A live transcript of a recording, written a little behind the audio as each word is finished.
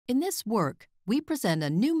In this work, we present a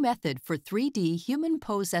new method for 3D human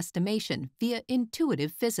pose estimation via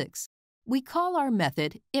intuitive physics. We call our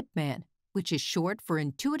method IPMAN, which is short for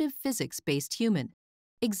Intuitive Physics-Based Human.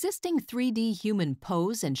 Existing 3D human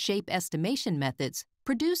pose and shape estimation methods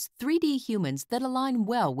produce 3D humans that align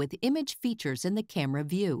well with image features in the camera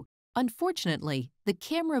view. Unfortunately, the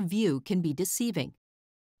camera view can be deceiving.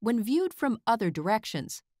 When viewed from other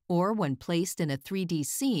directions, or when placed in a 3D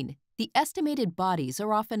scene, the estimated bodies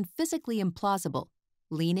are often physically implausible,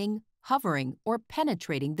 leaning, hovering, or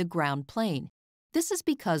penetrating the ground plane. This is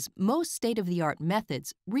because most state-of-the-art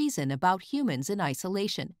methods reason about humans in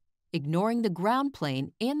isolation, ignoring the ground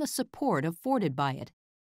plane and the support afforded by it.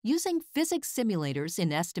 Using physics simulators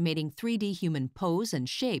in estimating 3D human pose and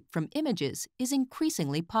shape from images is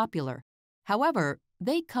increasingly popular. However,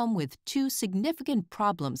 they come with two significant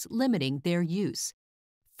problems limiting their use.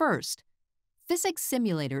 First, physics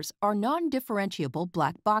simulators are non-differentiable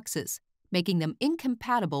black boxes, making them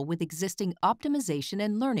incompatible with existing optimization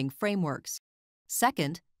and learning frameworks.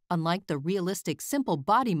 Second, unlike the realistic simple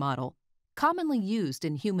body model, commonly used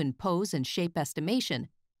in human pose and shape estimation,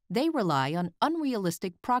 they rely on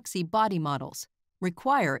unrealistic proxy body models,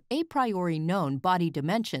 require a priori known body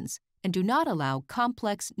dimensions, and do not allow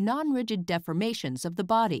complex, non-rigid deformations of the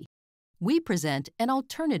body. We present an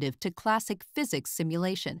alternative to classic physics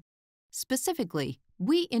simulation. Specifically,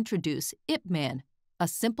 we introduce IPMAN, a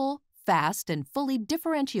simple, fast, and fully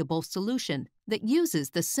differentiable solution that uses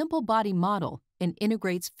the simple body model and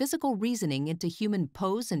integrates physical reasoning into human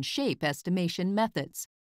pose and shape estimation methods.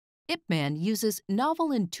 IPMAN uses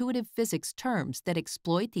novel intuitive physics terms that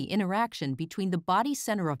exploit the interaction between the body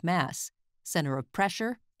center of mass, center of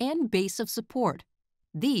pressure, and base of support.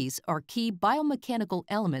 These are key biomechanical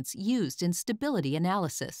elements used in stability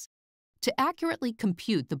analysis. To accurately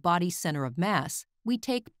compute the body's center of mass, we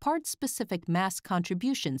take part-specific mass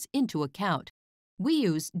contributions into account. We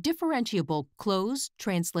use differentiable close,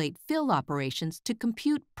 translate, fill operations to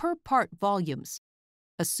compute per-part volumes.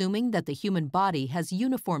 Assuming that the human body has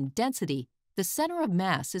uniform density, the center of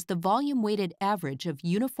mass is the volume-weighted average of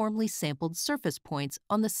uniformly sampled surface points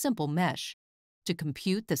on the simple mesh. To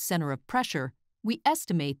compute the center of pressure, we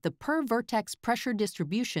estimate the per-vertex pressure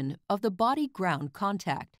distribution of the body-ground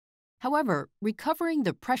contact. However, recovering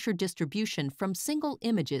the pressure distribution from single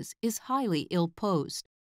images is highly ill-posed.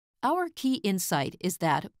 Our key insight is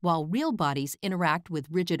that while real bodies interact with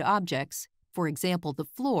rigid objects, for example the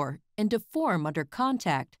floor, and deform under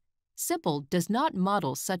contact, SMPL does not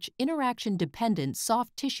model such interaction-dependent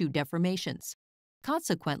soft tissue deformations.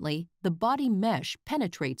 Consequently, the body mesh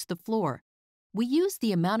penetrates the floor. We use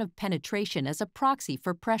the amount of penetration as a proxy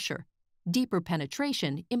for pressure. Deeper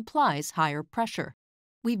penetration implies higher pressure.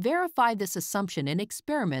 We verify this assumption in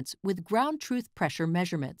experiments with ground truth pressure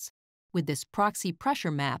measurements. With this proxy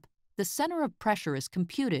pressure map, the center of pressure is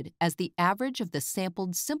computed as the average of the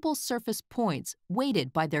sampled simple surface points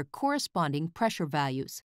weighted by their corresponding pressure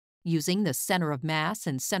values. Using the center of mass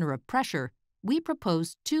and center of pressure, we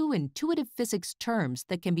propose two intuitive physics terms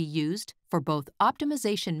that can be used for both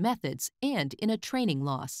optimization methods and in a training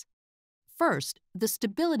loss. First, the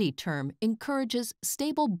stability term encourages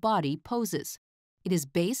stable body poses. It is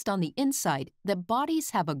based on the insight that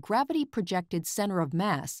bodies have a gravity-projected center of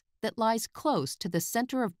mass that lies close to the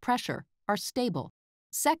center of pressure are stable.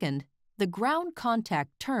 Second, the ground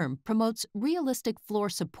contact term promotes realistic floor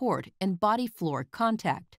support and body floor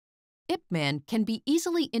contact. IPMAN can be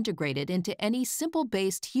easily integrated into any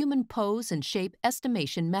simple-based human pose and shape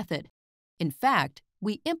estimation method. In fact,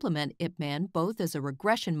 we implement IPMAN both as a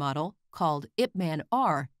regression model called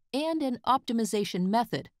IPMAN-R and an optimization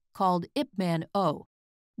method called IPMAN-O.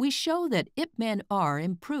 We show that IPMAN-R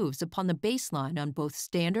improves upon the baseline on both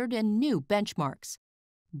standard and new benchmarks.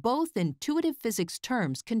 Both intuitive physics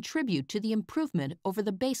terms contribute to the improvement over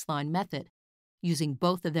the baseline method. Using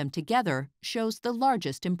both of them together shows the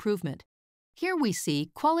largest improvement. Here we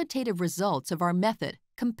see qualitative results of our method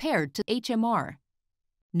compared to HMR.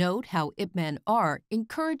 Note how IPMAN-R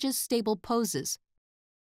encourages stable poses,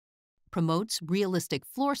 promotes realistic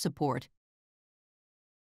floor support,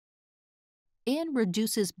 and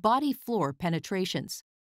reduces body floor penetrations.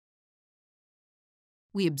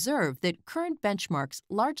 We observe that current benchmarks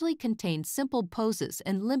largely contain simple poses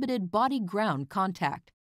and limited body-ground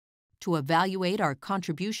contact. To evaluate our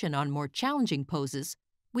contribution on more challenging poses,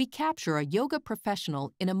 we capture a yoga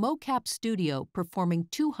professional in a Mocap studio performing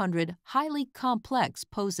 200 highly complex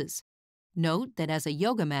poses. Note that as a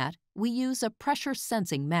yoga mat, we use a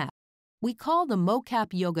pressure-sensing mat. We call the Mocap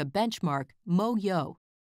yoga benchmark MoYo.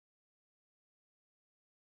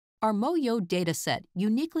 Our MoYo dataset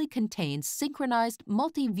uniquely contains synchronized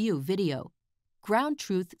multi-view video. ground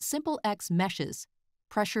truth simple X meshes,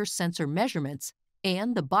 pressure sensor measurements,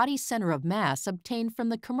 and the body center of mass obtained from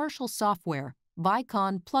the commercial software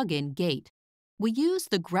Vicon plugin Gate. We use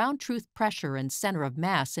the ground truth pressure and center of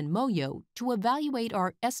mass in MoYo to evaluate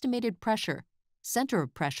our estimated pressure, center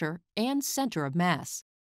of pressure, and center of mass.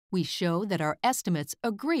 We show that our estimates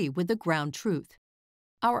agree with the ground truth.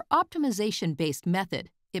 Our optimization-based method,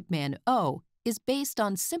 IPMAN-O, is based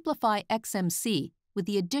on Simplify XMC with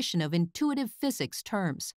the addition of intuitive physics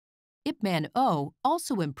terms. IPMAN-O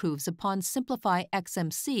also improves upon Simplify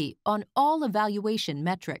XMC on all evaluation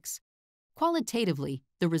metrics. Qualitatively,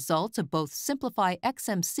 the results of both Simplify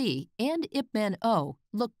XMC and IPMAN-O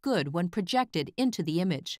look good when projected into the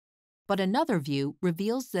image. But another view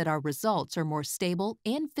reveals that our results are more stable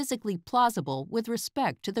and physically plausible with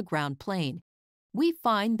respect to the ground plane. We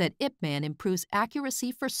find that IPMAN improves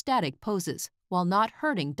accuracy for static poses while not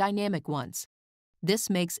hurting dynamic ones. This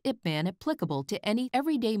makes IPMAN applicable to any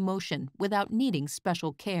everyday motion without needing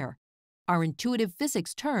special care. Our intuitive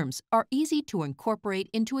physics terms are easy to incorporate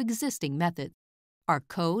into existing methods. Our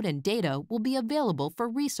code and data will be available for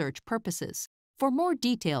research purposes. For more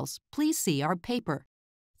details, please see our paper.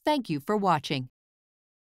 Thank you for watching.